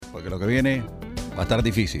porque lo que viene va a estar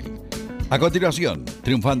difícil. A continuación,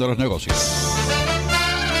 Triunfando los Negocios.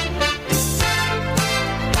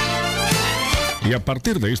 Y a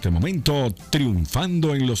partir de este momento,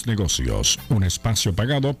 Triunfando en los Negocios, un espacio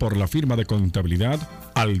pagado por la firma de contabilidad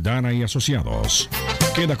Aldana y Asociados.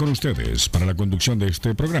 Queda con ustedes para la conducción de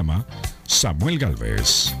este programa, Samuel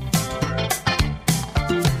Gálvez.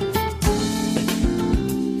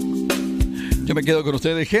 Yo me quedo con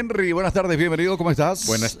ustedes. Henry, buenas tardes, bienvenido, ¿cómo estás?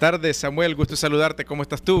 Buenas tardes, Samuel, gusto saludarte, ¿cómo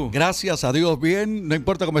estás tú? Gracias a Dios, bien, no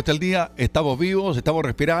importa cómo está el día, estamos vivos, estamos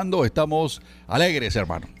respirando, estamos alegres,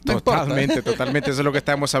 hermano. No Totalmente, importa. totalmente, eso es lo que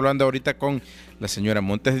estamos hablando ahorita con la señora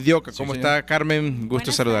Montes de Oca. ¿Cómo está, Carmen? Gusto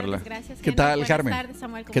Buenas saludarla. Tardes, gracias, ¿Qué Henry. tal, Buenas Carmen? tardes,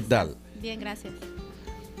 Samuel, ¿cómo ¿Qué estás? tal? Bien, gracias.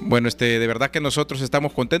 Bueno, de verdad que nosotros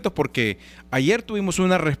estamos contentos porque ayer tuvimos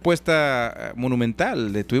una respuesta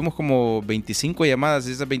monumental. Tuvimos como 25 llamadas.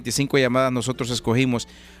 De esas 25 llamadas nosotros escogimos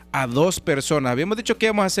a 2 personas. Habíamos dicho que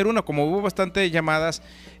íbamos a hacer una. Como hubo bastantes llamadas,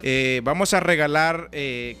 vamos a regalar,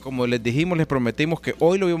 como les dijimos, les prometimos que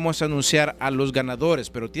hoy lo íbamos a anunciar a los ganadores.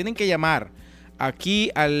 Pero tienen que llamar aquí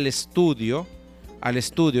al estudio.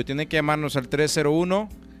 Tienen que llamarnos al 301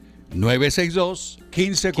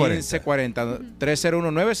 962-1540.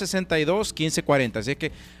 301-962-1540. Así es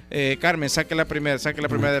que, Carmen, saque la primera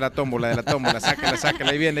de la tómbola, sáquela,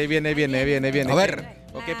 ahí viene. A ver.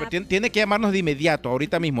 Ok, pero tiene que llamarnos de inmediato,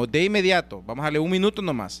 ahorita mismo, de inmediato. Vamos a darle 1 minuto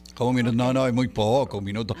nomás. ¿Cómo un minuto? No, es muy poco, 1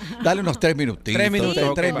 minuto. Dale unos 3 minutitos. 3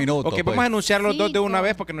 minutos. Tres minutos. Ok, pues. vamos a anunciar los 2 de una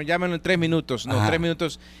vez porque nos llaman en 3 minutos. No, Ajá. 3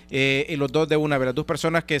 minutos y los 2 de una vez. Las 2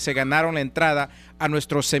 personas que se ganaron la entrada a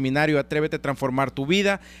nuestro seminario Atrévete a Transformar tu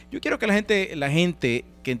Vida. Yo quiero que la gente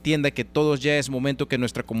que entienda que todos ya es momento, que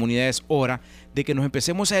nuestra comunidad es hora de que nos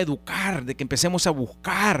empecemos a educar, de que empecemos a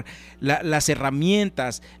buscar las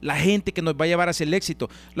herramientas, la gente que nos va a llevar hacia el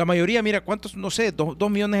éxito. La mayoría, mira, ¿cuántos? No sé, 2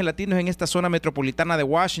 millones de latinos en esta zona metropolitana de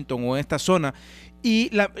Washington o en esta zona.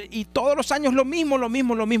 Y todos los años lo mismo.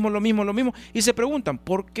 Y se preguntan,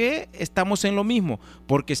 ¿por qué estamos en lo mismo?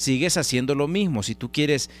 Porque sigues haciendo lo mismo. Si tú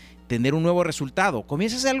quieres tener un nuevo resultado,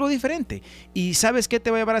 comienza a hacer algo diferente. ¿Y sabes qué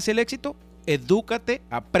te va a llevar hacia el éxito? Edúcate,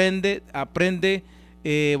 aprende,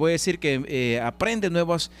 voy a decir que aprende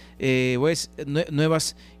nuevas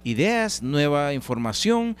ideas, nueva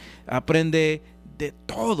información, aprende de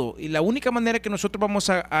todo. Y la única manera que nosotros vamos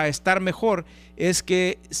a estar mejor es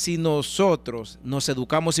que si nosotros nos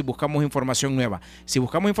educamos y buscamos información nueva. Si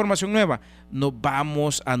buscamos información nueva, nos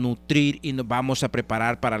vamos a nutrir y nos vamos a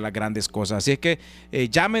preparar para las grandes cosas. Así es que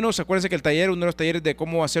llámenos, acuérdense que el taller, uno de los talleres de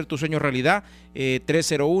cómo hacer tu sueño realidad,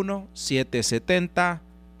 301-770-4901.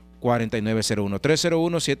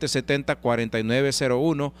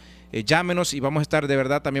 301-770-4901. Llámenos y vamos a estar, de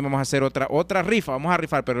verdad, también vamos a hacer otra rifa, vamos a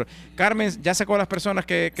rifar, pero Carmen ya sacó a las personas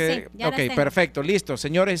que Sí, ya ok, las tengo. perfecto, listo,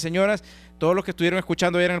 señores y señoras, todos los que estuvieron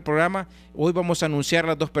escuchando ayer en el programa, hoy vamos a anunciar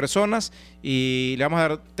las 2 personas y le vamos a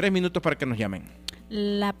dar 3 minutos para que nos llamen.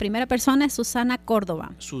 La primera persona es Susana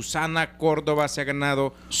Córdoba. Susana Córdoba se ha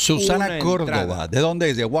ganado Susana una Córdoba, entrada. ¿de dónde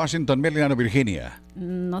es? De Washington, Maryland o Virginia.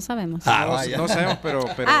 No sabemos. No sabemos, pero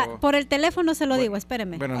por el teléfono se lo digo,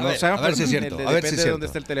 espéreme. bueno, A no ver, sabemos, a ver pero si es cierto, a ver depende si es de cierto. dónde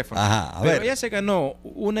está el teléfono. Ajá, a Pero ver. ella se ganó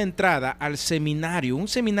una entrada al seminario, un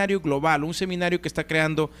seminario global, un seminario que está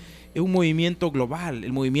creando un movimiento global,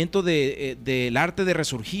 el movimiento del arte de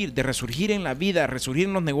resurgir en la vida, resurgir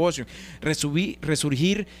en los negocios,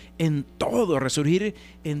 resurgir en todo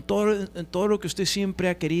lo que usted siempre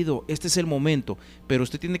ha querido. Este es el momento, pero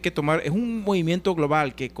usted tiene que tomar, es un movimiento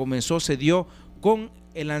global que se dio con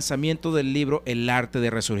el lanzamiento del libro El Arte de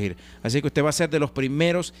Resurgir. Así que usted va a ser de los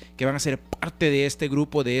primeros que van a ser parte de este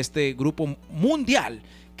grupo mundial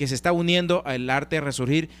que se está uniendo al arte de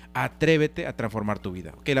resurgir. Atrévete a transformar tu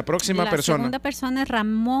vida. Ok, la próxima persona. La segunda persona es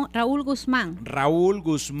Raúl Guzmán. Raúl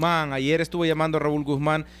Guzmán. Ayer estuve llamando a Raúl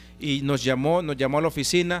Guzmán y nos llamó a la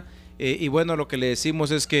oficina. Y bueno, lo que le decimos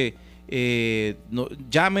es que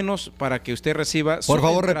llámenos para que usted reciba su Por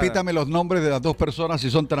favor, entrada. repítame los nombres de las 2 personas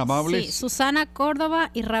si son tan amables. Sí, Susana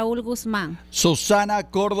Córdoba y Raúl Guzmán. Susana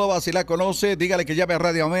Córdoba, si la conoce, dígale que llame a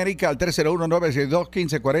Radio América al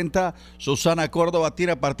 301-962-1540. Susana Córdoba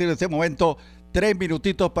tiene a partir de este momento 3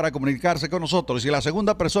 minutitos para comunicarse con nosotros. Y la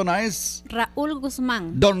segunda persona es Raúl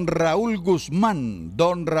Guzmán. Don Raúl Guzmán.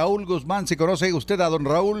 Don Raúl Guzmán, si conoce usted a Don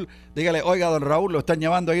Raúl, dígale, oiga, Don Raúl, lo están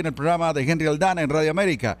llamando ahí en el programa de Henry Aldana en Radio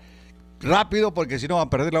América. Rápido, porque si no van a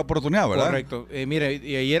perder la oportunidad, ¿verdad? Correcto. Mire,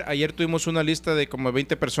 y ayer tuvimos una lista de como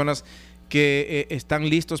 20 personas que están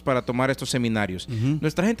listos para tomar estos seminarios.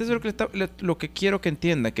 Nuestra gente es lo que quiero que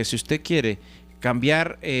entienda, que si usted quiere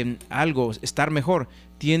cambiar algo, estar mejor,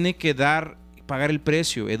 tiene que dar pagar el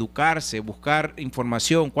precio, educarse, buscar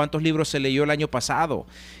información, cuántos libros se leyó el año pasado.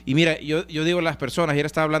 Y mira, yo digo a las personas, ayer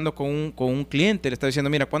estaba hablando con un cliente, le estaba diciendo,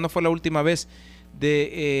 mira, ¿cuándo fue la última vez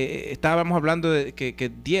estábamos hablando de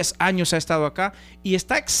que 10 años ha estado acá y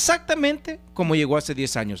está exactamente como llegó hace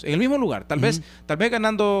 10 años, en el mismo lugar, tal vez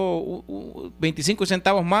ganando 25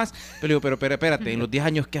 centavos más, pero digo, pero espérate, en los 10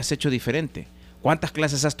 años, ¿qué has hecho diferente? ¿Cuántas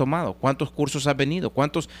clases has tomado? ¿Cuántos cursos has venido?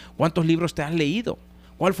 ¿Cuántos libros te has leído?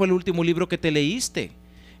 ¿Cuál fue el último libro que te leíste?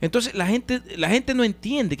 Entonces la gente no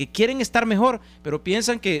entiende, que quieren estar mejor, pero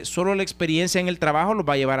piensan que solo la experiencia en el trabajo los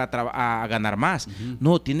va a llevar a ganar más.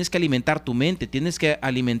 No, tienes que alimentar tu mente, tienes que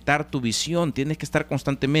alimentar tu visión, tienes que estar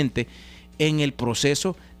constantemente en el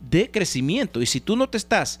proceso de crecimiento. Y si tú no te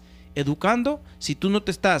estás educando, si tú no te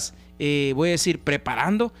estás,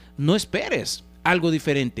 preparando, no esperes algo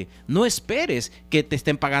diferente. No esperes que te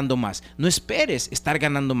estén pagando más. No esperes estar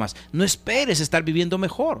ganando más. No esperes estar viviendo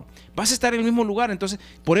mejor. Vas a estar en el mismo lugar. Entonces,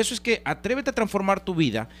 por eso es que Atrévete a Transformar tu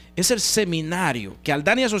Vida es el seminario que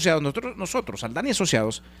Aldana y Asociados, nosotros, Aldana y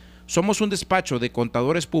Asociados, somos un despacho de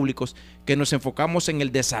contadores públicos que nos enfocamos en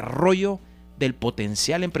el desarrollo del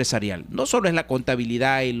potencial empresarial. No solo es la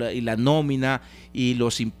contabilidad y la nómina y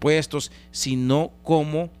los impuestos, sino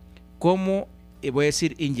cómo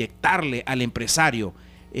inyectarle al empresario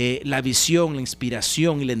la visión, la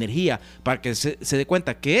inspiración y la energía para que se dé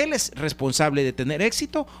cuenta que él es responsable de tener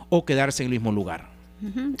éxito o quedarse en el mismo lugar.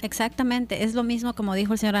 Exactamente, es lo mismo como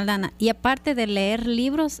dijo el señor Aldana. Y aparte de leer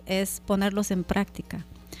libros, es ponerlos en práctica.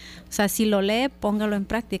 O sea, si lo lee, póngalo en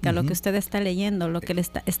práctica, lo que usted está leyendo, lo que le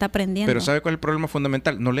está aprendiendo. Pero ¿sabe cuál es el problema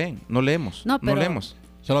fundamental? No leemos. No leemos.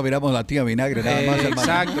 Solo miramos la tía vinagre, nada más.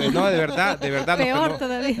 Exacto, no, de verdad. Peor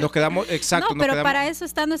todavía. Nos quedamos, exacto. No, pero para eso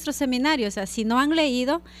está nuestro seminario. O sea, si no han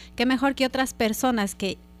leído, qué mejor que otras personas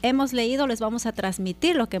que hemos leído, les vamos a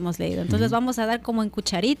transmitir lo que hemos leído. Entonces les vamos a dar como en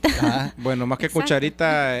cucharita. Bueno, más que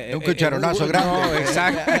cucharita. Un cucharonazo grande. No,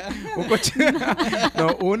 exacto.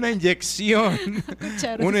 Una inyección.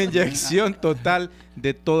 Una inyección total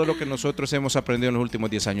de todo lo que nosotros hemos aprendido en los últimos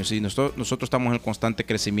 10 años. Y nosotros estamos en el constante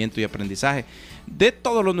crecimiento y aprendizaje de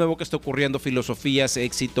todo lo nuevo que está ocurriendo, filosofías,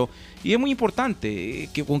 éxito. Y es muy importante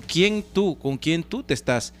que con quién tú te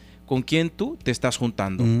estás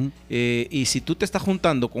juntando. Y si tú te estás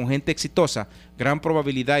juntando con gente exitosa, gran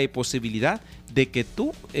probabilidad y posibilidad de que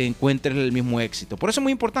tú encuentres el mismo éxito. Por eso es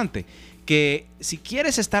muy importante que si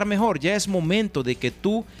quieres estar mejor, ya es momento de que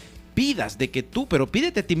tú pidas, pero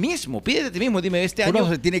pídete a ti mismo, dime, este año... Uno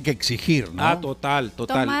se tiene que exigir, ¿no? Total.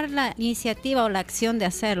 Tomar la iniciativa o la acción de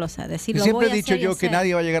hacerlo, o sea, decirlo. Siempre he dicho yo que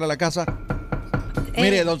nadie va a llegar a la casa.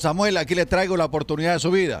 Mire, don Samuel, aquí le traigo la oportunidad de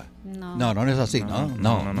su vida. No es así,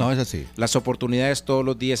 no es así. Las oportunidades todos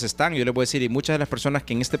los días están, yo les voy a decir, y muchas de las personas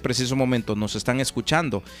que en este preciso momento nos están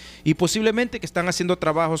escuchando y posiblemente que están haciendo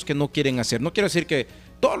trabajos que no quieren hacer. No quiero decir que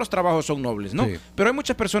todos los trabajos son nobles, ¿no? Sí. Pero hay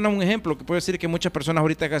muchas personas, un ejemplo, que puedo decir que muchas personas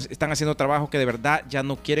ahorita están haciendo trabajos que de verdad ya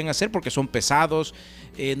no quieren hacer porque son pesados,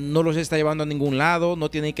 no los está llevando a ningún lado, no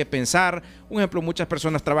tienen que pensar. Un ejemplo, muchas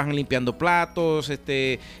personas trabajan limpiando platos,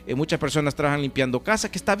 muchas personas trabajan limpiando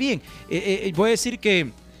casa, que está bien. Voy a decir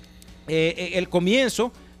que el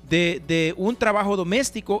comienzo de un trabajo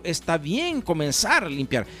doméstico está bien comenzar a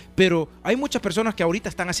limpiar, pero hay muchas personas que ahorita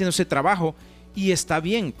están haciendo ese trabajo y está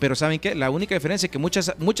bien, pero ¿saben qué? La única diferencia es que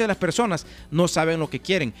muchas de las personas no saben lo que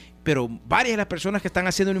quieren, pero varias de las personas que están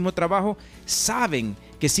haciendo el mismo trabajo saben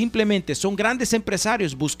que simplemente son grandes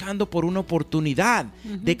empresarios buscando por una oportunidad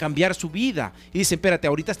de cambiar su vida. Y dicen, espérate,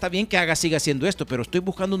 ahorita está bien que siga haciendo esto, pero estoy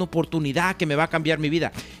buscando una oportunidad que me va a cambiar mi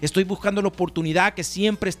vida. Estoy buscando la oportunidad que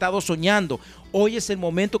siempre he estado soñando. Hoy es el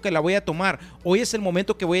momento que la voy a tomar. Hoy es el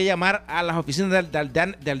momento que voy a llamar a las oficinas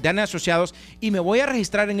de Aldana Asociados y me voy a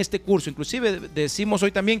registrar en este curso. Inclusive decimos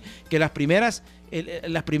hoy también que las primeras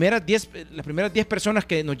 10 personas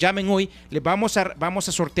que nos llamen hoy, les vamos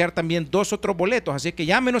a sortear también 2 otros boletos. Así que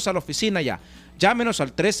llámenos a la oficina ya. Llámenos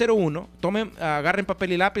al 301, agarren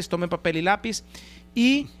papel y lápiz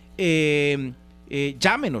y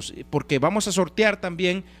llámenos, porque vamos a sortear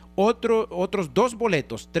también otros 2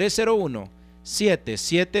 boletos.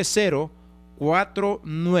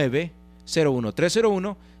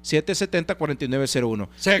 301-770-4901. 301-770-4901.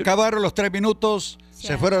 Se acabaron los 3 minutos.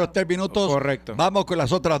 Se fueron los 3 minutos. Correcto. Vamos con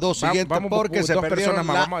las otras 2 siguientes porque se perdieron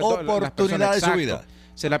la oportunidad de su vida.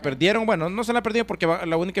 Se la perdieron, bueno, no se la perdieron porque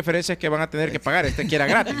la única diferencia es que van a tener que pagar, que era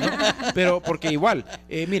gratis, ¿no? Pero porque igual,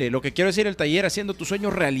 mire, lo que quiero decir, el taller Haciendo tu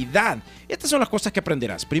Sueño Realidad. Estas son las cosas que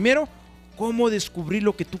aprenderás. Primero, cómo descubrir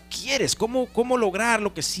lo que tú quieres, cómo lograr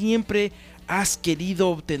lo que siempre has querido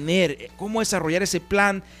obtener, cómo desarrollar ese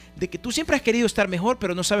plan de que tú siempre has querido estar mejor,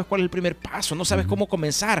 pero no sabes cuál es el primer paso, no sabes cómo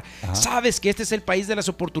comenzar. Sabes que este es el país de las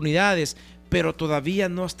oportunidades, pero todavía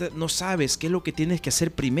no sabes qué es lo que tienes que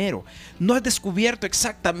hacer primero. No has descubierto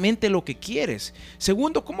exactamente lo que quieres.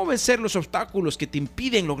 Segundo, cómo vencer los obstáculos que te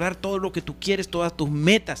impiden lograr todo lo que tú quieres, todas tus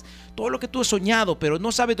metas, todo lo que tú has soñado, pero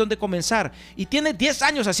no sabes dónde comenzar. Y tienes 10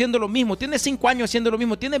 años haciendo lo mismo, tienes 5 años haciendo lo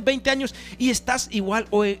mismo, tienes 20 años y estás igual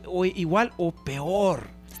o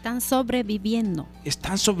peor. Están sobreviviendo.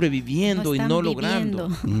 Están sobreviviendo y no logrando.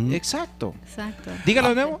 Exacto. Dígalo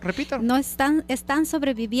de nuevo, repita. No están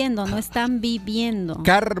sobreviviendo, no están viviendo.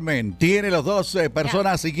 Carmen tiene los dos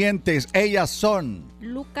personas siguientes. Ellas son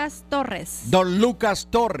Lucas Torres. Don Lucas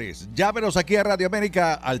Torres. Llámenos aquí a Radio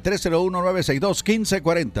América al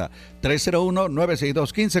 301-962-1540.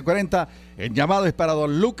 301-962-1540. El llamado es para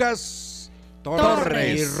Don Lucas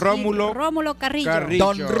Torres y Rómulo Carrillo.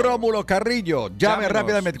 Don Rómulo Carrillo. Llame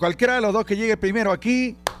rápidamente. Cualquiera de los dos que llegue primero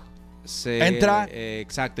aquí entra.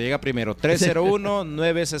 Exacto, llega primero.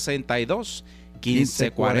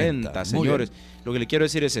 301-962-1540. Señores, lo que le quiero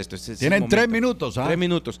decir es esto. Tienen 3 minutos. 3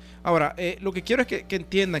 minutos. Ahora, lo que quiero es que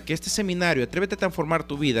entiendan que este seminario, Atrévete a transformar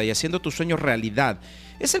tu vida y haciendo tus sueños realidad,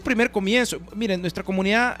 es el primer comienzo. Miren, nuestra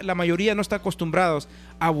comunidad, la mayoría no está acostumbrados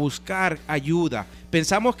a buscar ayuda.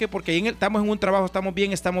 Pensamos que porque estamos en un trabajo, estamos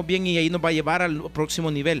bien y ahí nos va a llevar al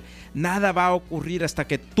próximo nivel. Nada va a ocurrir hasta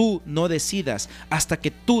que tú no decidas, hasta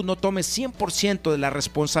que tú no tomes 100% de la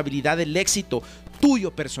responsabilidad del éxito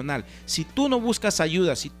tuyo personal. Si tú no buscas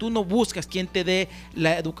ayuda, si tú no buscas quien te dé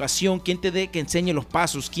la educación, quien te enseñe los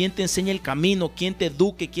pasos, quien te enseñe el camino, quien te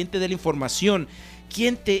eduque, quien te dé la información,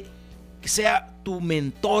 quien sea tu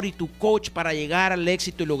mentor y tu coach para llegar al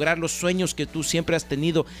éxito y lograr los sueños que tú siempre has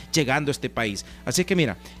tenido llegando a este país. Así que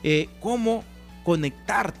mira, ¿cómo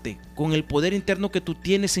conectarte con el poder interno que tú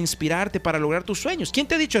tienes e inspirarte para lograr tus sueños? ¿Quién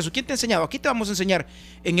te ha dicho eso? ¿Quién te ha enseñado? Aquí te vamos a enseñar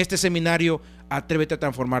en este seminario Atrévete a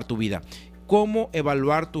transformar tu vida. Cómo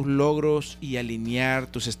evaluar tus logros y alinear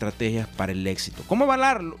tus estrategias para el éxito. Cómo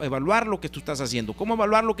evaluar lo que tú estás haciendo. Cómo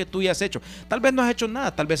evaluar lo que tú ya has hecho. Tal vez no has hecho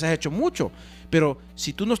nada, tal vez has hecho mucho. Pero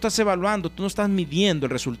si tú no estás evaluando, tú no estás midiendo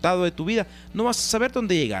el resultado de tu vida, no vas a saber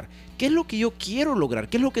dónde llegar. ¿Qué es lo que yo quiero lograr?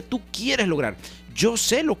 ¿Qué es lo que tú quieres lograr? Yo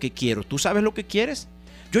sé lo que quiero. ¿Tú sabes lo que quieres?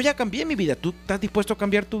 Yo ya cambié mi vida. ¿Tú estás dispuesto a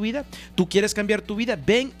cambiar tu vida? ¿Tú quieres cambiar tu vida?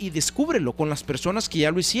 Ven y descúbrelo con las personas que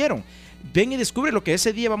ya lo hicieron. Ven y descubre lo que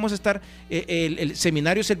ese día vamos a estar. El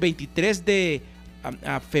seminario es el 23 de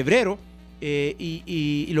febrero.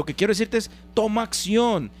 Y lo que quiero decirte es: toma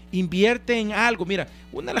acción, invierte en algo. Mira,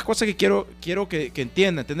 una de las cosas que quiero que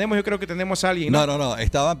entiendan. Yo creo que tenemos a alguien. No.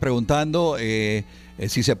 Estaban preguntando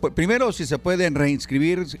si se pueden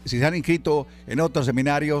reinscribir, si se han inscrito en otros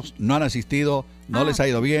seminarios, no han asistido, no les ha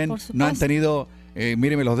ido bien, no han tenido,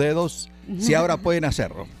 míreme los dedos. Si ahora pueden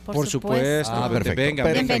hacerlo. Por supuesto. Perfecto.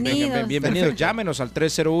 Bienvenidos. Perfecto. Llámenos al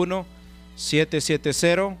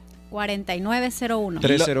 301-770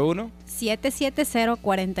 4901.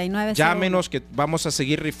 770-4901. Llámenos que vamos a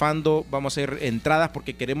seguir rifando, vamos a hacer entradas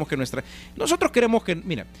porque queremos que nosotros queremos que,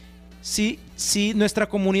 mira, si nuestra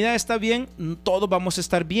comunidad está bien, todos vamos a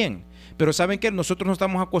estar bien. Pero ¿saben qué? Nosotros no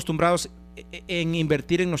estamos acostumbrados en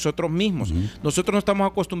invertir en nosotros mismos. Nosotros no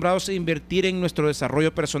estamos acostumbrados a invertir en nuestro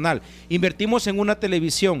desarrollo personal. Invertimos en una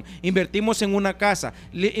televisión, invertimos en una casa,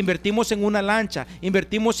 invertimos en una lancha,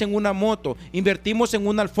 invertimos en una moto, invertimos en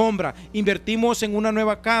una alfombra, invertimos en una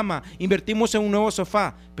nueva cama, invertimos en un nuevo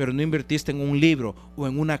sofá, pero no invertiste en un libro o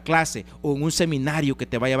en una clase o en un seminario que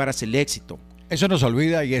te va a llevar hacia el éxito. Eso no se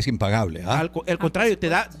olvida y es impagable. Al contrario, te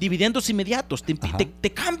da dividendos inmediatos,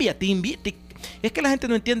 te cambia, te invierte. Es que la gente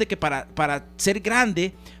no entiende que para ser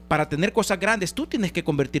grande, para tener cosas grandes, tú tienes que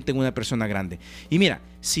convertirte en una persona grande. Y mira,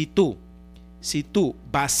 si tú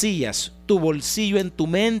vacías tu bolsillo en tu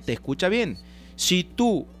mente, escucha bien, si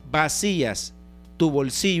tú vacías tu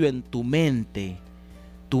bolsillo en tu mente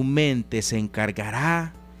se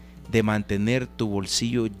encargará de mantener tu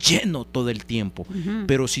bolsillo lleno todo el tiempo.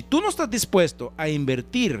 Pero si tú no estás dispuesto a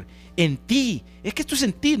invertir en ti, es que esto es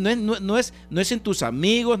en ti, no es en tus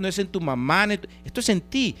amigos, no es en tu mamá, esto es en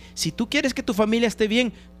ti. Si tú quieres que tu familia esté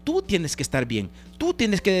bien, tú tienes que estar bien. Tú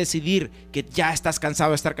tienes que decidir que ya estás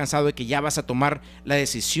cansado de estar cansado, de que ya vas a tomar la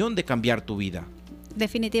decisión de cambiar tu vida.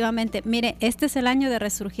 Definitivamente. Mire, este es el año de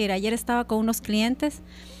resurgir. Ayer estaba con unos clientes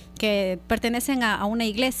que pertenecen a una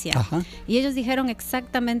iglesia. Y ellos dijeron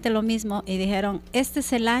exactamente lo mismo y dijeron: este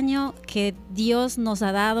es el año que Dios nos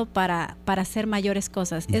ha dado para hacer mayores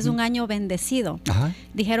cosas. Es un año bendecido,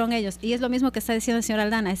 dijeron ellos, y es lo mismo que está diciendo el señor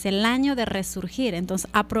Aldana, es el año de resurgir. Entonces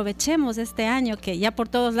aprovechemos este año que ya por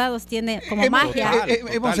todos lados tiene como magia.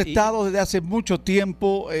 Hemos estado desde hace mucho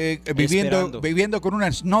tiempo viviendo con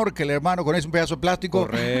un snorkel, hermano, con ese pedazo de plástico,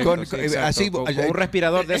 con un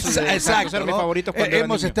respirador de esos. Exacto, son mis favoritos cuando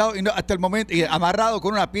hemos estado sentado y hasta el momento y amarrado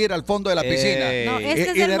con una piedra al fondo de la piscina. No,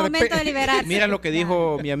 este es Y el de momento de liberarse. Mira lo que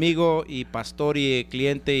dijo mi amigo y pastor y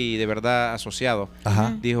cliente y de verdad asociado.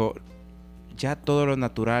 Ajá. Dijo, ya todo lo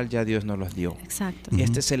natural ya Dios nos los dio. Exacto.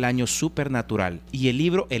 Este es el año supernatural. Y el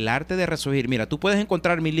libro, El arte de resurgir. Mira, tú puedes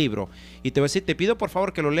encontrar mi libro y te voy a decir, te pido por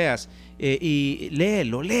favor que lo leas. Y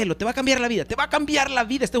léelo. Te va a cambiar la vida. Te va a cambiar la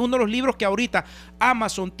vida. Este es uno de los libros que ahorita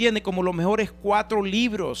Amazon tiene como los mejores 4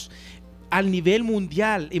 libros al nivel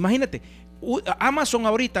mundial. Imagínate, Amazon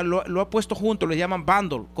ahorita lo ha puesto junto, le llaman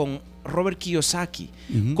bundle, con Robert Kiyosaki,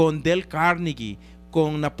 con Dale Carnegie,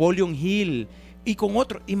 con Napoleon Hill y con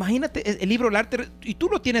otro. Imagínate el libro El arte, y tú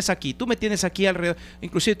lo tienes aquí, tú me tienes aquí alrededor.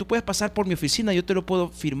 Inclusive tú puedes pasar por mi oficina, yo te lo puedo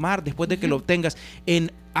firmar después de que lo obtengas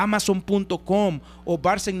en Amazon.com o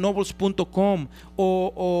BarnesandNobles.com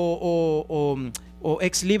o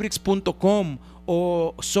exlibrix.com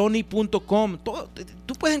o Sony.com.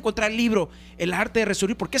 Tú puedes encontrar el libro El arte de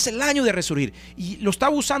resurgir, porque es el año de resurgir y lo está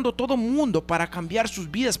usando todo el mundo para cambiar sus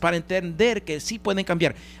vidas, para entender que sí pueden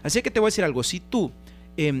cambiar. Así que te voy a decir algo, si tú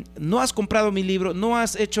no has comprado mi libro, no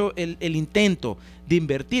has hecho el intento de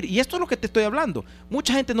invertir, y esto es lo que te estoy hablando,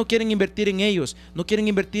 mucha gente no quiere invertir en ellos, no quieren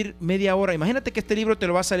invertir media hora. Imagínate que este libro te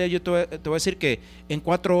lo va a salir, yo te voy a decir que en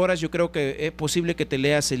 4 horas yo creo que es posible que te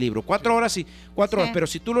leas el libro, 4 horas y 4 horas, pero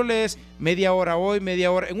si tú lo lees media hora hoy,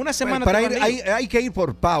 media hora, en una semana para hay que ir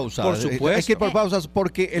por pausas. Por supuesto. Hay que ir por pausas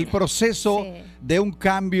porque el proceso de un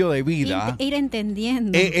cambio de vida ir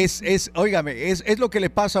entendiendo óigame, es lo que le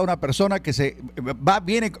pasa a una persona que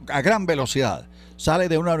viene a gran velocidad. Sale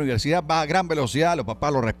de una universidad, va a gran velocidad, los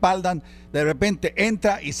papás lo respaldan, de repente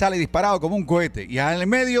entra y sale disparado como un cohete y en el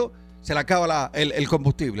medio se le acaba el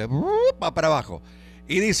combustible, va para abajo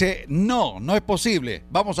y dice, no es posible,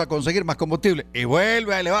 vamos a conseguir más combustible y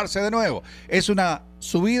vuelve a elevarse de nuevo. Es una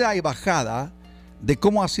subida y bajada de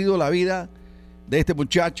cómo ha sido la vida de este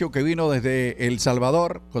muchacho que vino desde El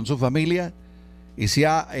Salvador con su familia y se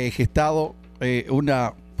ha gestado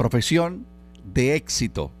una profesión de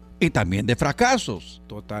éxito y también de fracasos.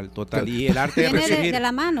 Total. Y el arte de resurgir. de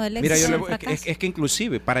la mano el éxito. Mira, es que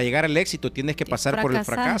inclusive para llegar al éxito tienes que pasar por el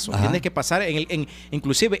fracaso. Ajá. Tienes que pasar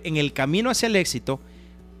inclusive en el camino hacia el éxito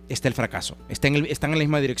está el fracaso. Están en la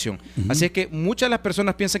misma dirección. Así es que muchas de las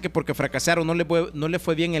personas piensan que porque fracasaron no le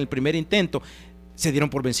fue bien en el primer intento, se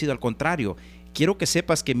dieron por vencido. Al contrario, quiero que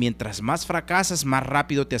sepas que mientras más fracasas, más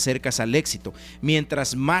rápido te acercas al éxito.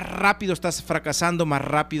 Mientras más rápido estás fracasando, más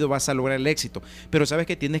rápido vas a lograr el éxito. Pero sabes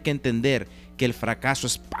que tienes que entender que el fracaso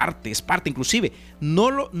es parte. Inclusive,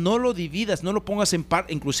 no lo dividas, no lo pongas en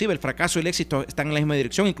parte. Inclusive, el fracaso y el éxito están en la misma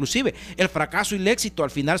dirección. Inclusive, el fracaso y el éxito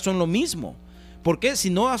al final son lo mismo. Porque si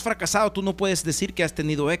no has fracasado, tú no puedes decir que has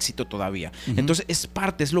tenido éxito todavía. Entonces es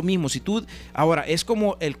parte, es lo mismo. Si tú, ahora, es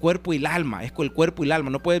como el cuerpo y el alma,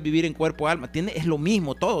 no puedes vivir en cuerpo y alma, es lo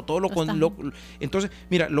mismo, todo entonces,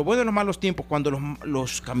 mira, lo bueno de los malos tiempos, cuando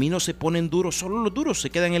los caminos se ponen duros, solo los duros se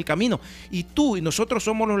quedan en el camino. Y tú y nosotros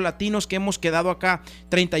somos los latinos que hemos quedado acá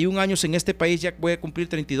 31 años en este país, ya voy a cumplir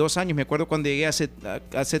 32 años. Me acuerdo cuando llegué hace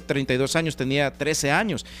 32 años, tenía 13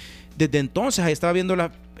 años. Desde entonces estaba viendo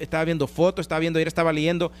fotos, ayer estaba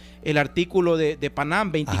leyendo el artículo de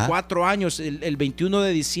Panam, 24 años, el 21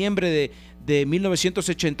 de diciembre de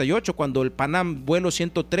 1988, cuando el Panam vuelo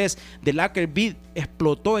 103 de Laker Beat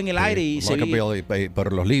explotó en el aire y se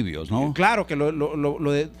por los libios, ¿no? Claro que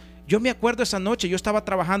yo me acuerdo esa noche, yo estaba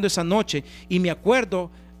trabajando esa noche y me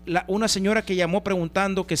acuerdo una señora que llamó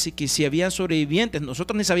preguntando que si habían sobrevivientes.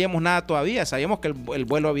 Nosotros ni sabíamos nada todavía, sabíamos que el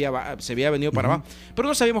vuelo se había venido para abajo, pero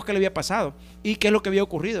no sabíamos qué le había pasado y qué es lo que había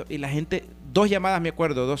ocurrido. Y la gente, 2 llamadas, me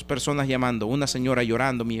acuerdo, 2 personas llamando, una señora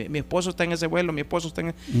llorando, mi esposo está en ese vuelo, mi esposo está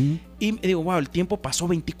en y me digo, wow, el tiempo pasó,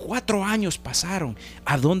 24 años pasaron,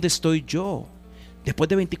 ¿a dónde estoy yo? Después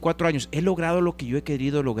de 24 años, ¿he logrado lo que yo he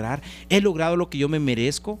querido lograr? ¿He logrado lo que yo me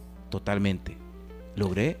merezco? Totalmente.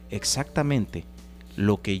 Logré exactamente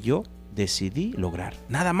lo que yo decidí lograr,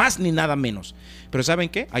 nada más ni nada menos. Pero ¿saben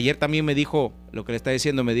qué? Ayer también me dijo, lo que le está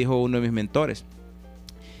diciendo, me dijo uno de mis mentores.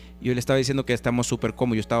 Yo le estaba diciendo que estamos súper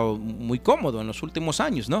cómodos, yo he estado muy cómodo en los últimos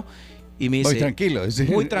años, ¿no? Y me dice, muy tranquilo, sí.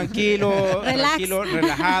 Muy tranquilo,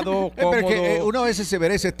 relajado, cómodo. Pero que uno a veces se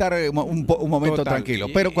merece estar un momento total, tranquilo.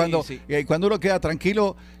 Pero cuando uno queda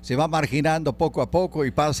tranquilo, se va marginando poco a poco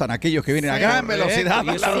y pasan aquellos que vienen a gran velocidad. Y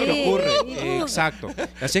eso es lo que ocurre. Exacto.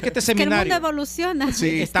 Así es que este seminario. Que el mundo evoluciona.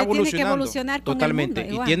 Sí, está evolucionando. Tiene que evolucionar con totalmente. El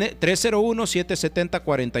mundo, y tiene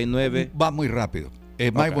 301-770-49. Va muy rápido.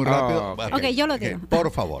 Muy rápido. Ok, yo lo digo.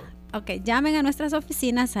 Por favor. Ok, llamen a nuestras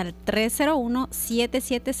oficinas al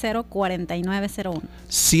 301-770-4901.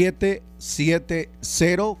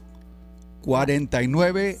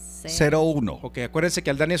 770-4901. Ok, acuérdense que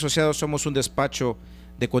Aldana y Asociados somos un despacho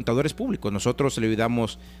de contadores públicos. Nosotros le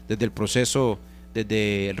ayudamos desde el proceso,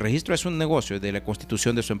 desde el registro de su negocio, desde la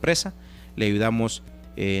constitución de su empresa, le ayudamos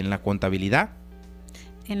en la contabilidad,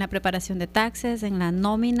 en la preparación de taxes, en la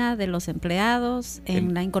nómina de los empleados,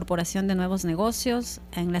 en la incorporación de nuevos negocios,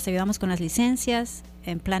 les ayudamos con las licencias,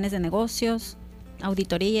 en planes de negocios,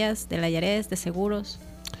 auditorías de la IRS, de seguros.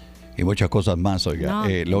 Y muchas cosas más, oiga. No,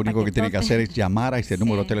 Lo único que tiene que hacer es llamar a este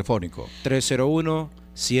número telefónico.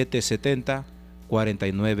 301-770-4901.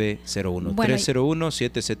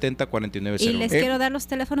 301-770-4901. Y les quiero dar los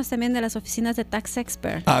teléfonos también de las oficinas de Tax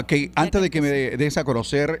Expert. Antes de que me des a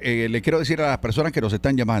conocer, le quiero decir a las personas que nos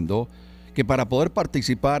están llamando que para poder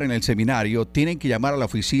participar en el seminario tienen que llamar a la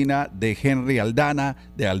oficina de Henry Aldana,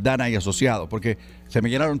 de Aldana y Asociados, porque se me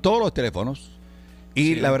llenaron todos los teléfonos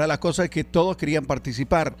y la verdad las cosas es que todos querían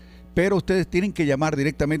participar, pero ustedes tienen que llamar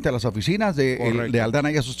directamente a las oficinas de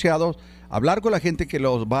Aldana y Asociados, hablar con la gente que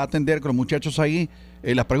los va a atender, con los muchachos ahí,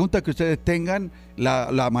 las preguntas que ustedes tengan,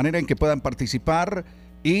 la manera en que puedan participar,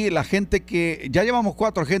 y la gente que, ya llevamos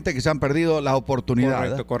 4 gente que se han perdido la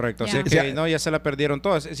oportunidad. Correcto. Así que ya se la perdieron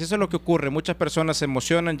todas. Eso es lo que ocurre. Muchas personas se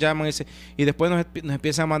emocionan, llaman y después nos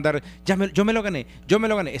empiezan a mandar, yo me lo gané.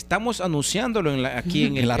 Estamos anunciándolo aquí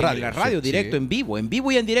en la radio, directo, en vivo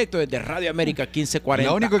y en directo desde Radio América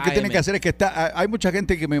 1540. Lo único que AM. tienen que hacer es que hay mucha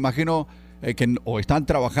gente que me imagino que o están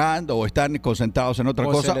trabajando o están concentrados en otra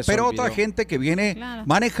cosa, pero otra gente que viene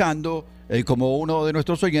manejando, como uno de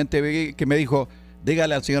nuestros oyentes que me dijo,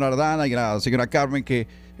 dígale al señor Aldana y a la señora Carmen que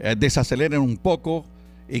desaceleren un poco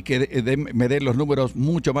y que me den los números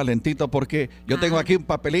mucho más lentitos, porque yo tengo aquí un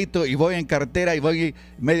papelito y voy en carretera y voy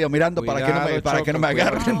medio mirando para que no me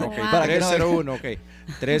agarren.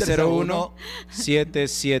 301,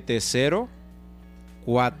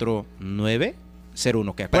 301-770-4901.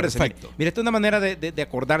 Okay, perfecto. Mire, esta es una manera de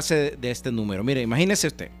acordarse de este número. Mire, imagínese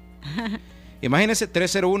usted. Imagínese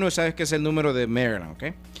 301, sabes que es el número de Maryland, ¿ok?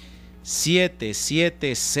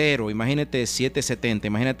 770, imagínate 770,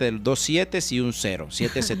 imagínate 2 7 y un 0,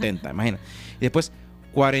 770, imagínate. Y después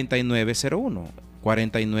 4901.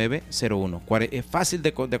 Es fácil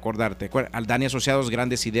de acordarte. Aldana y Asociados,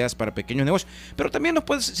 grandes ideas para pequeños negocios. Pero también nos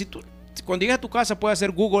puedes, cuando llegues a tu casa, puedes hacer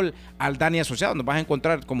Google Aldana y Asociados. Nos vas a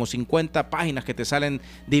encontrar como 50 páginas que te salen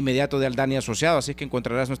de inmediato de Aldana y Asociados. Así que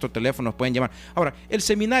encontrarás nuestro teléfono, nos pueden llamar. Ahora, el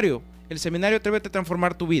seminario Atrévete a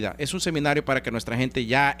Transformar tu Vida es un seminario para que nuestra gente,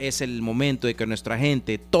 ya es el momento de que nuestra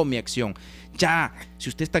gente tome acción. Ya, si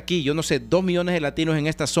usted está aquí, yo no sé, 2 millones de latinos en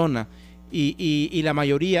esta zona, y la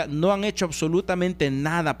mayoría no han hecho absolutamente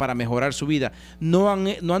nada para mejorar su vida, no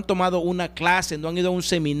han tomado una clase, no han ido a un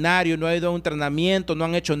seminario, no han ido a un entrenamiento, no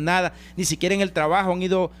han hecho nada, ni siquiera en el trabajo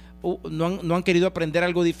no han querido aprender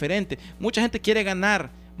algo diferente. Mucha gente quiere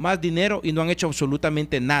ganar más dinero y no han hecho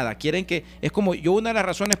absolutamente nada. Quieren que, es como yo, una de las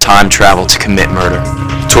razones... Time travel to commit murder.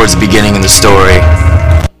 Towards the beginning of the story,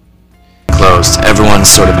 closed, everyone's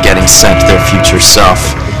sort of getting sent their future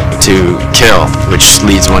self to kill, which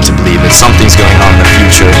leads one to believe that something's going on in the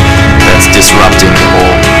future that's disrupting the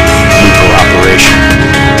whole legal operation.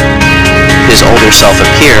 His older self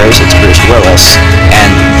appears, it's Bruce Willis,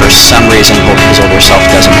 and for some reason his older self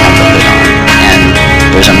doesn't have the hood on. And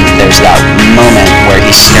there's that moment where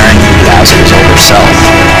he's staring through the eyes of his older self,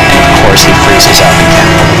 and of course he freezes up and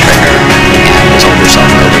can't pull the trigger, and his older self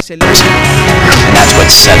goes, and that's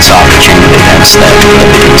what sets off the chain of events that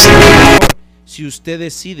leads to the... Si usted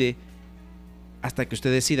decide, hasta que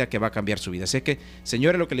usted decida que va a cambiar su vida. Así que,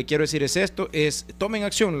 señores, lo que le quiero decir es esto, tomen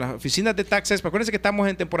acción. Las oficinas de Tax Expert, acuérdense que estamos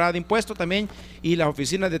en temporada de impuestos también, y las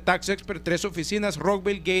oficinas de Tax Expert, 3 oficinas,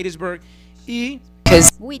 Rockville, Gettysburg y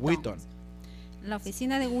Wheaton. La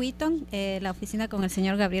oficina de Wheaton, la oficina con el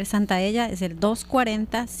señor Gabriel Santaella, es el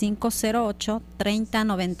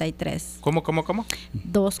 240-508-3093. ¿Cómo?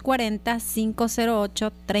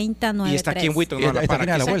 240-508-3093. Y está aquí en Wheaton, no,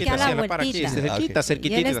 cerquita.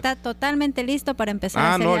 Y él está totalmente listo para empezar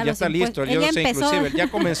a hacer ya está listo. Yo no sé, inclusive, él ya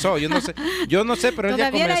comenzó. Yo no sé, pero él ya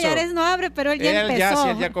comenzó. Todavía la IRS no abre, pero él ya empezó.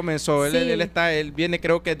 Él ya comenzó. Sí. Él viene,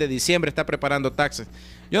 creo que de diciembre, está preparando taxes.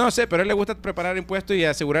 Yo no sé, pero a él le gusta preparar impuestos y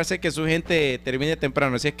asegurarse que su gente termine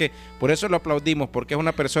temprano. Así es que por eso lo aplaudimos, porque es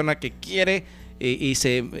una persona que quiere y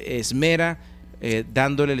se esmera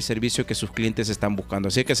dándole el servicio que sus clientes están buscando.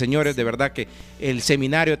 Así que, señores, de verdad que el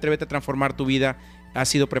seminario Atrévete a Transformar tu Vida ha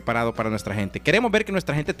sido preparado para nuestra gente. Queremos ver que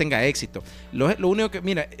nuestra gente tenga éxito. Lo único que,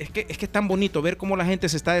 mira, es que es tan bonito ver cómo la gente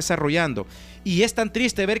se está desarrollando, y es tan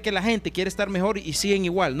triste ver que la gente quiere estar mejor y siguen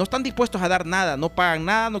igual. No están dispuestos a dar nada, no pagan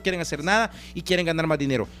nada, no quieren hacer nada y quieren ganar más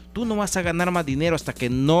dinero. Tú no vas a ganar más dinero hasta que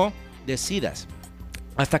no decidas,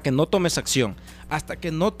 hasta que no tomes acción, hasta que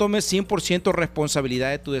no tomes 100%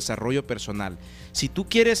 responsabilidad de tu desarrollo personal. Si tú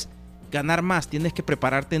quieres ganar más, tienes que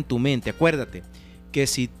prepararte en tu mente. Acuérdate que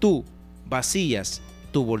si tú vacías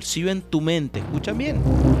tu bolsillo en tu mente, escucha bien,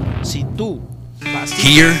 si tú vacías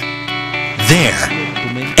Here, there, tu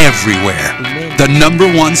mente, everywhere. The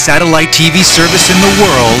 #1 satellite TV service in the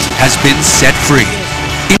world has been set free.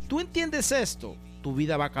 si tú entiendes esto, tu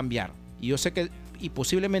vida va a cambiar. Y yo sé que, y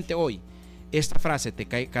posiblemente hoy, esta frase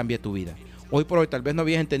cambia tu vida. Hoy por hoy tal vez no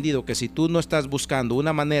habías entendido que si tú no estás buscando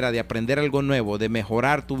una manera de aprender algo nuevo, de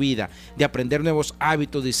mejorar tu vida, de aprender nuevos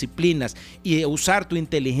hábitos, disciplinas y de usar tu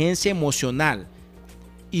inteligencia emocional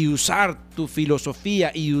y usar tu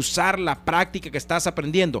filosofía y usar la práctica que estás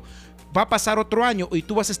aprendiendo, va a pasar otro año y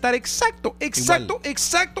tú vas a estar exacto en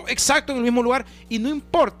el mismo lugar, y no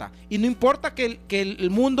importa que el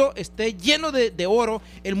mundo esté lleno de oro,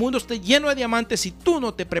 el mundo esté lleno de diamantes. Si tú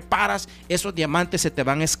no te preparas, esos diamantes se te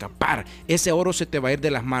van a escapar, ese oro se te va a ir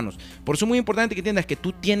de las manos. Por eso es muy importante que entiendas que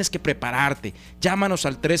tú tienes que prepararte. Llámanos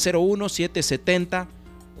al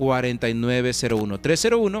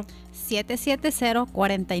 301-770-4901.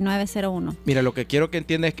 770-4901. Mira, lo que quiero que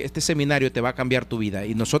entiendas es que este seminario te va a cambiar tu vida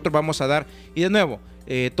y nosotros vamos a dar, y de nuevo,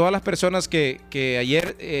 todas las personas que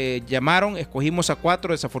ayer llamaron, escogimos a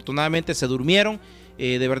 4, desafortunadamente se durmieron,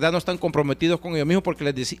 de verdad no están comprometidos con ellos mismos, porque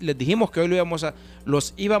les dijimos que hoy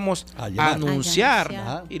los íbamos a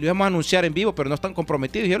anunciar, y lo íbamos a anunciar en vivo, pero no están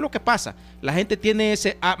comprometidos. Y es lo que pasa, la gente tiene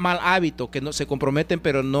ese mal hábito que no se comprometen,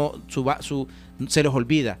 pero no se les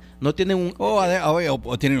olvida, no tienen un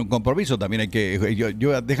o tienen un compromiso también. Hay que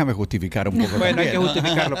déjame justificar un poco. Bueno, hay que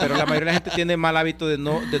justificarlo, pero la mayoría de la gente tiene mal hábito de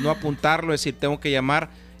no apuntarlo, es decir, tengo que llamar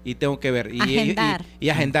y tengo que ver y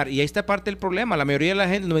agendar. Y ahí está parte del problema. La mayoría de la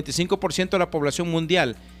gente, el 95% de la población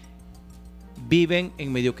mundial, viven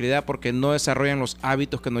en mediocridad porque no desarrollan los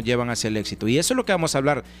hábitos que nos llevan hacia el éxito. Y eso es lo que vamos a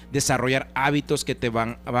hablar, desarrollar hábitos que te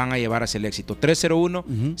van a llevar hacia el éxito.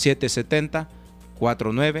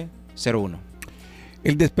 301-770-4901.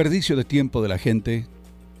 El desperdicio de tiempo de la gente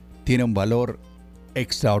tiene un valor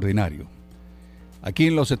extraordinario. Aquí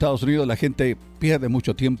en los Estados Unidos la gente pierde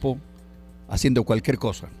mucho tiempo haciendo cualquier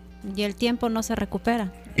cosa. Y el tiempo no se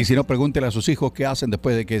recupera. Y si no, pregúntele a sus hijos qué hacen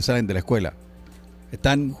después de que salen de la escuela.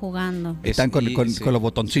 Están jugando. Están con los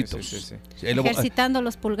botoncitos. Sí. Ejercitando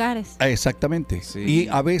los pulgares. Exactamente. Sí. Y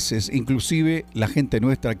a veces, inclusive, la gente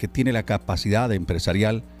nuestra que tiene la capacidad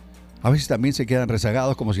empresarial, a veces también se quedan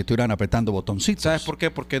rezagados como si estuvieran apretando botoncitos. ¿Sabes por qué?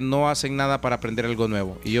 Porque no hacen nada para aprender algo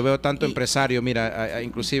nuevo. Y yo veo tanto empresario, mira,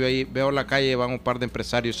 inclusive ahí veo en la calle, van un par de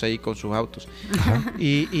empresarios ahí con sus autos.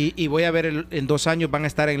 Y voy a ver, en 2 años van a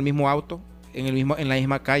estar en el mismo auto, en la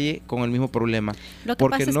misma calle, con el mismo problema.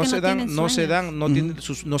 Porque no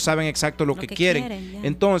saben exacto lo que quieren.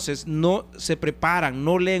 Entonces no se preparan,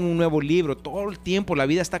 no leen un nuevo libro. Todo el tiempo la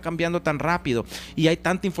vida está cambiando tan rápido y hay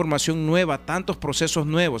tanta información nueva, tantos procesos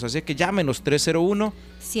nuevos. Así que llámenos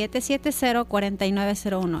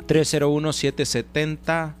 301-770-4901.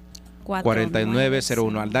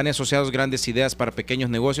 301-770-4901. Aldana Asociados, grandes ideas para pequeños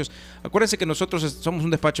negocios. Acuérdense que nosotros somos un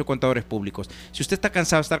despacho de contadores públicos. Si usted está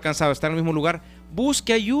cansado, está en el mismo lugar,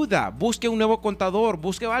 busque ayuda, busque un nuevo contador,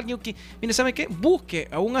 busque a alguien que, mire, ¿sabe qué? Busque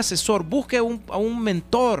a un asesor, busque a un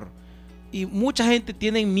mentor. Y mucha gente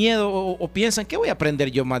tiene miedo o piensan, ¿qué voy a aprender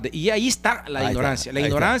yo más? Y ahí está la ignorancia. La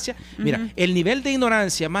ignorancia, mira, el nivel de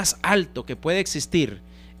ignorancia más alto que puede existir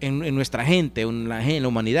en nuestra gente, en la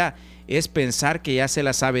humanidad, es pensar que ya se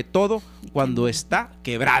la sabe todo cuando está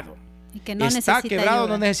quebrado. Y que no está quebrado,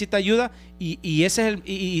 ayuda. no necesita ayuda, y ese es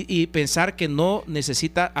y pensar que no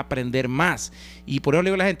necesita aprender más. Y por eso le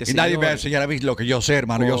digo a la gente, y nadie me va a enseñar a mí lo que yo sé,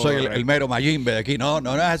 hermano. Yo soy el mero Mayimbe de aquí. No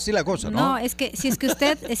es así la cosa, ¿no? No, es que si es que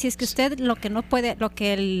usted lo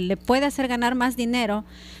que le puede hacer ganar más dinero,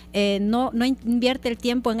 no invierte el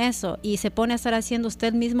tiempo en eso y se pone a estar haciendo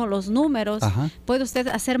usted mismo los números. Ajá. Puede usted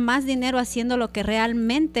hacer más dinero haciendo lo que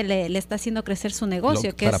realmente le está haciendo crecer su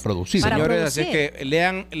negocio, para producir. Señores, así que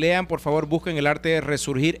lean, por favor, busquen El arte de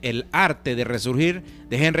resurgir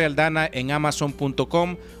de Henry Aldana en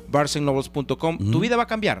Amazon.com, BarnesandNobles.com. Tu vida va a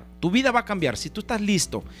cambiar. Si tú estás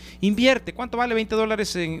listo, invierte. ¿Cuánto vale? $20 el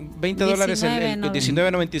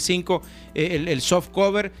 $19.95 el soft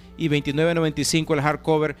cover y $29.95 el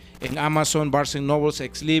hardcover en Amazon, Barnes & Noble,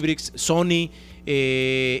 Exlibris, Sony.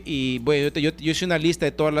 Y bueno, yo hice una lista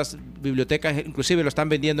de todas las bibliotecas, inclusive lo están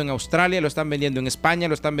vendiendo en Australia, lo están vendiendo en España,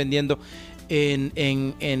 lo están vendiendo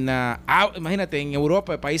imagínate, en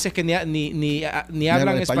Europa, países que ni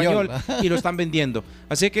hablan español y lo están vendiendo.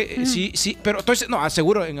 Así que sí, pero entonces, no,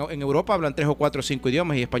 aseguro, en Europa hablan 3 o 4 o 5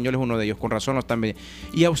 idiomas y español es uno de ellos, con razón lo están vendiendo.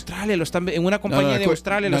 Y Australia lo están en una compañía de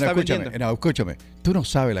Australia lo están vendiendo. Escúchame, tú no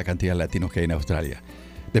sabes la cantidad de latinos que hay en Australia.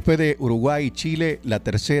 Después de Uruguay y Chile,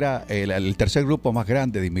 el tercer grupo más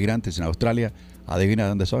grande de inmigrantes en Australia, ¿adivina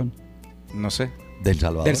dónde son? No sé. Del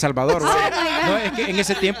Salvador. Del Salvador. No, es que en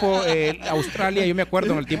ese tiempo Australia, yo me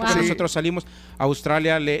acuerdo, en el tiempo que nosotros salimos,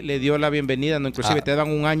 Australia le dio la bienvenida, ¿no? Inclusive te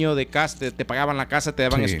daban un año de casa, te pagaban la casa, te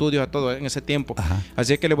daban estudios, a todo en ese tiempo. Ajá.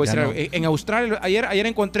 Así que le voy a decir algo. En Australia, ayer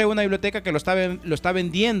encontré una biblioteca que lo está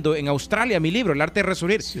vendiendo en Australia, mi libro, El arte de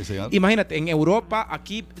resurgir. Sí, imagínate, en Europa,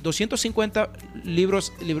 aquí 250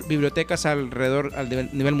 bibliotecas alrededor al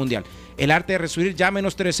nivel mundial. El arte de resurgir,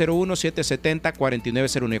 llámenos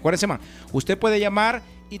 301-770-4901. Y acuérdense más, usted puede llamar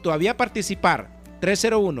y todavía participar.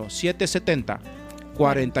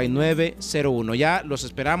 301-770-4901. Ya los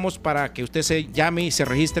esperamos para que usted se llame y se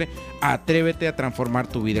registre a Atrévete a Transformar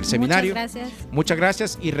tu Vida. El seminario. Muchas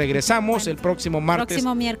gracias. Y regresamos el próximo martes.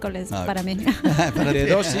 Próximo miércoles para mí.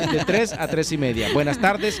 De 3 a 3 y media. Buenas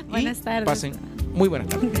tardes. Buenas tardes. Pasen muy buenas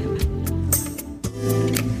tardes.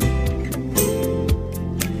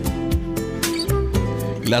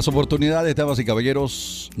 Las oportunidades, damas y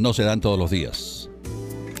caballeros, no se dan todos los días.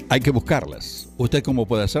 Hay que buscarlas. ¿Usted cómo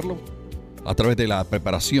puede hacerlo? A través de la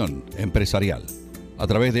preparación empresarial, a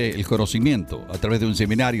través del conocimiento, a través de un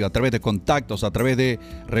seminario, a través de contactos, a través de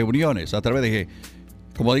reuniones, a través de,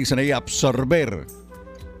 como dicen ahí, absorber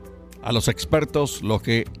a los expertos lo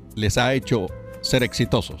que les ha hecho ser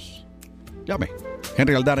exitosos. Llame.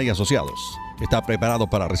 Henry Aldana y Asociados está preparado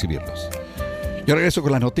para recibirlos. Yo regreso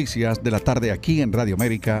con las noticias de la tarde aquí en Radio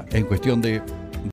América en cuestión de